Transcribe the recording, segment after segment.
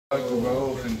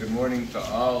And good morning to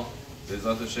all.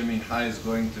 Bezat Hashem High is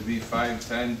going to be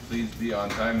 5:10. Please be on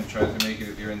time and try to make it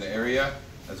if you're in the area.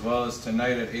 As well as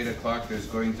tonight at 8 o'clock, there's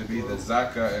going to be the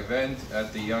Zaka event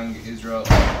at the Young Israel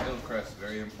Hillcrest.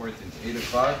 Very important. 8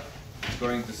 o'clock. It's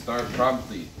going to start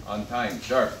promptly, on time,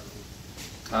 sharp.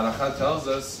 Halacha tells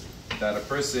us that a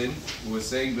person who was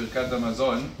saying Birkat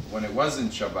Hamazon when it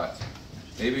wasn't Shabbat,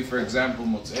 maybe for example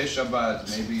Mosei Shabbat,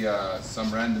 maybe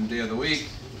some random day of the week,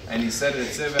 and he said it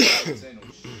Tzivah,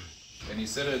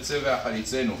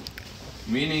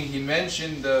 meaning he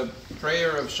mentioned the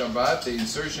prayer of Shabbat, the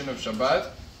insertion of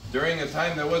Shabbat, during a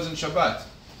time that wasn't Shabbat.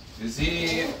 Is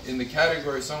he in the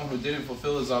category of someone who didn't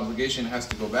fulfill his obligation and has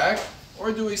to go back?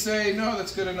 Or do we say, no,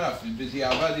 that's good enough? He said the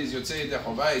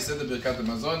Birkat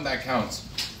Hamazon, that counts.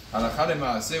 Halacha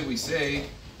lema'aseh, we say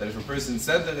that if a person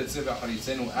said that it's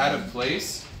out of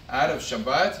place, out of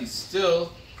Shabbat, he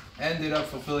still ended up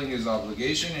fulfilling his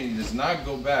obligation, and he does not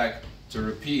go back to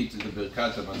repeat the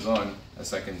Birkat Hamazon a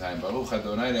second time. Baruch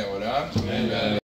Adonai Le'olam.